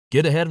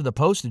Get ahead of the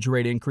postage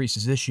rate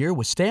increases this year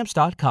with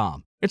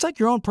Stamps.com. It's like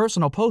your own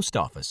personal post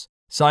office.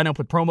 Sign up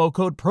with promo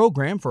code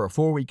PROGRAM for a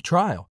 4-week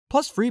trial,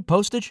 plus free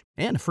postage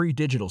and a free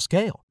digital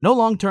scale. No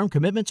long-term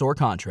commitments or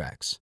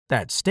contracts.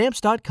 That's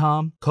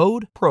Stamps.com,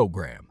 code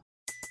PROGRAM.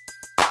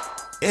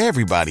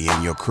 Everybody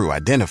in your crew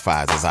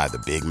identifies as either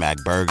Big Mac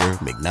Burger,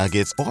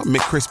 McNuggets, or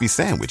McCrispy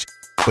Sandwich.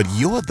 But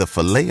you're the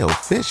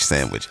Filet-O-Fish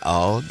Sandwich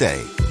all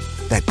day.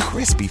 That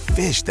crispy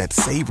fish, that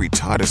savory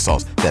tartar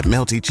sauce, that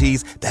melty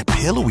cheese, that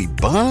pillowy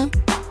bun.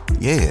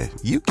 Yeah,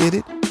 you get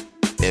it.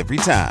 Every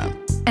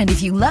time. And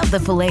if you love the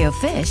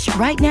Filet-O-Fish,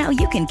 right now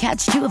you can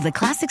catch 2 of the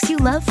classics you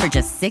love for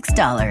just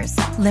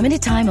 $6.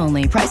 Limited time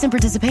only. Price and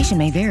participation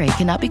may vary.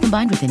 Cannot be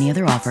combined with any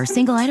other offer.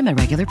 Single item at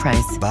regular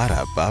price.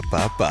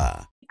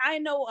 Ba-da-ba-ba-ba. I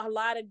know a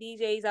lot of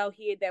DJs out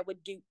here that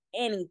would do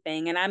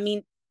anything, and I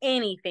mean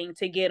anything,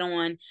 to get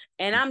on.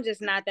 And I'm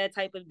just not that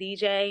type of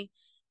DJ.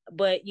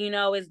 But, you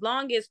know, as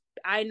long as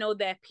I know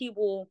that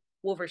people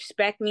will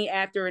respect me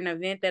after an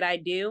event that I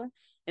do,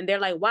 and they're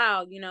like,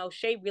 wow, you know,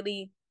 Shay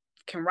really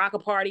can rock a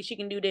party. She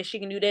can do this. She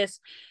can do this.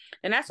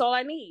 And that's all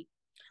I need.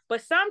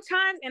 But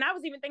sometimes, and I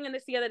was even thinking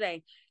this the other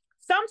day,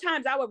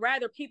 sometimes I would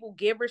rather people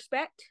give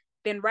respect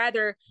than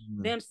rather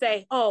them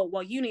say, oh,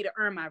 well, you need to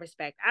earn my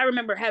respect. I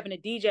remember having a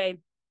DJ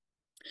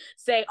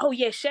say, oh,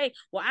 yeah, Shay,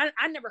 well,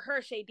 I never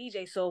heard Shay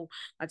DJ, so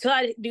until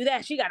I do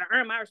that, she got to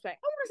earn my respect.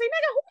 I want to say,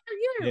 nigga, who are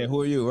you? Yeah,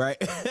 who are you, right?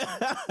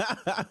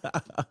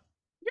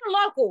 You're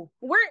local.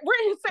 We're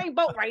in the same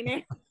boat right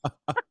now.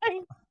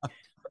 Like,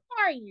 who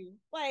are you?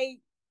 Like,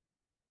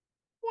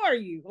 who are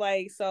you?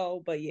 Like,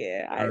 so, but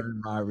yeah.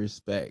 Earn my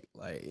respect.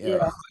 Like,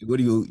 yeah. What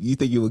do you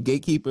think you a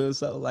gatekeeper or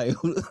something? Like,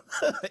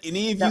 and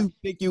even if you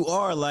think you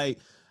are, like,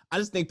 I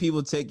just think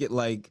people take it,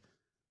 like,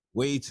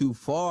 way too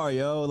far,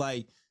 yo.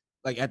 Like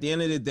at the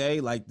end of the day,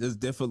 like, there's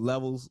different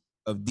levels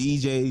of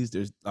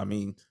DJs.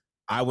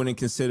 I wouldn't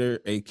consider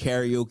a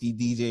karaoke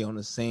DJ on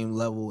the same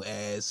level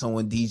as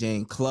someone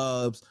DJing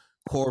clubs,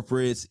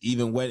 corporates,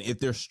 even if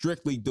they're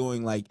strictly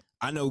doing, like,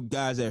 I know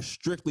guys that are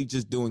strictly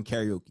just doing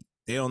karaoke.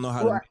 They don't know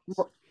how to mix.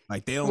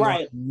 Like, they don't know how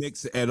to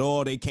mix at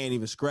all. They can't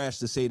even scratch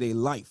to say they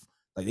life.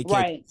 Like, they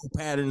can't do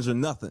patterns or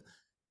nothing.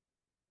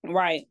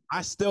 Right.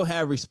 I still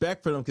have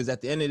respect for them because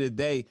at the end of the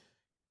day,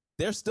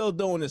 they're still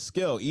doing a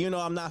skill. Even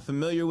though I'm not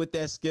familiar with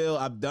that skill,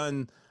 I've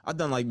done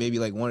like maybe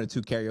like 1 or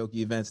 2 karaoke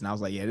events, and I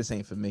was like, yeah, this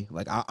ain't for me.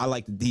 Like, I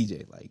like the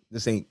DJ. Like,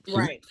 this ain't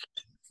right.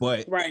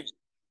 But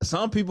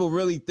some people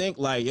really think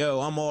like, yo,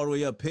 I'm all the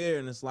way up here,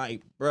 and it's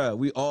like, bruh,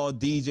 we all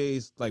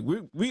DJs. Like,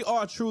 we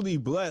are truly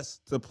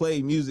blessed to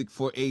play music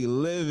for a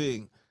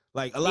living.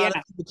 Like, a lot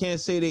of people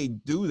can't say they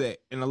do that,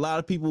 and a lot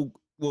of people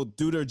will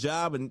do their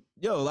job, and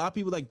a lot of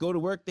people like go to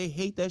work, they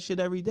hate that shit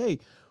every day.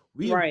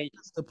 We are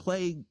blessed to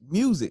play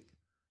music.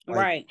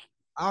 Like,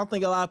 I don't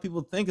think a lot of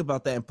people think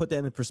about that and put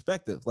that in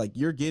perspective. Like,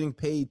 you're getting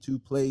paid to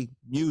play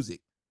music.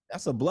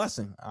 That's a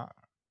blessing.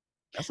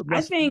 That's a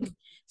blessing. I think,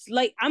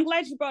 like, I'm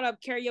glad you brought up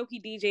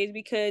karaoke DJs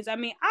because, I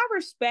mean, I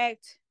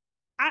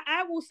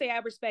will say I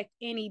respect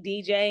any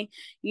DJ.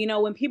 You know,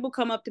 when people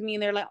come up to me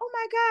and they're like, oh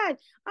my God,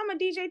 I'm a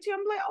DJ too.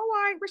 I'm like, oh,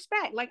 all right,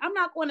 respect. Like, I'm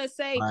not going to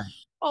say,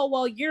 oh,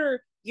 well,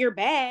 you're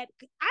bad.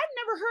 I've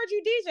never heard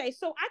you DJ,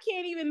 so I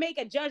can't even make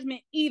a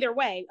judgment either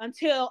way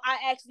until I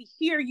actually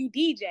hear you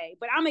DJ.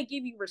 But I'm gonna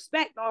give you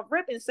respect off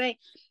rip and say,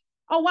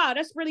 oh wow,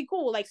 that's really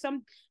cool. Like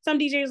some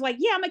DJs like,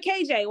 yeah, I'm a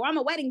KJ, or I'm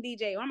a wedding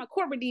DJ, or I'm a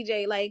corporate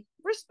DJ. Like,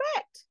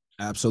 respect.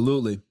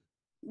 Absolutely.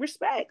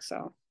 Respect.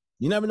 So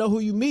you never know who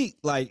you meet.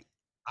 Like,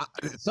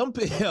 some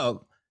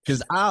people,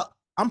 because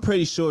I'm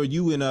pretty sure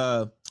you in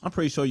mad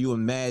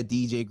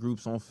DJ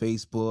groups on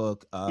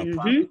Facebook,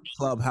 probably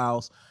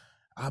Clubhouse.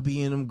 I'll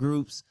be in them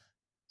groups,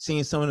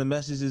 seeing some of the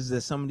messages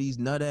that some of these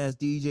nut ass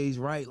DJs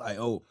write. Like,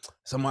 oh,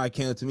 somebody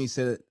came up to me,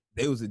 said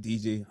they was a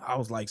DJ. I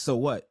was like, so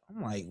what?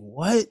 I'm like,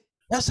 what?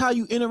 That's how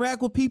you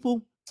interact with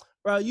people?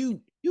 Bro,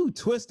 you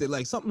twisted.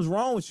 Like, something's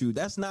wrong with you.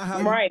 That's not how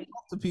you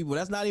talk to people.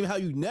 That's not even how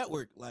you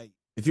network. Like,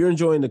 if you're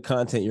enjoying the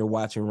content you're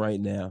watching right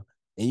now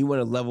and you want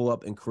to level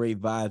up and create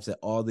vibes at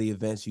all the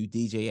events you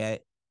DJ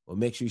at, well,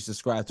 make sure you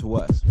subscribe to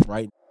us,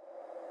 right?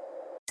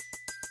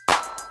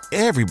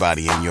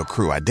 Everybody in your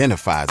crew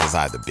identifies as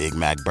either Big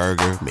Mac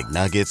Burger,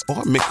 McNuggets,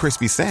 or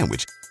McCrispy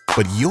Sandwich.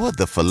 But you're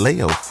the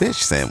Filet-O-Fish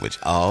Sandwich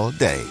all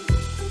day.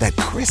 That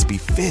crispy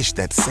fish,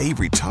 that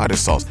savory tartar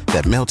sauce,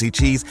 that melty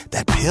cheese,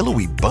 that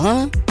pillowy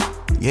bun.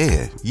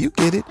 Yeah, you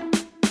get it.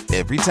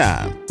 Every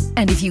time.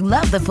 And if you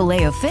love the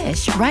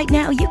Filet-O-Fish, right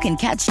now you can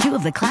catch 2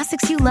 of the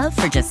classics you love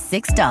for just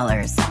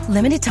 $6.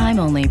 Limited time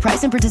only.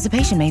 Price and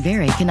participation may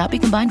vary. Cannot be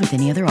combined with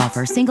any other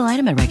offer. Single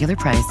item at regular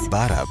price.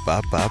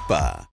 Ba-da-ba-ba-ba.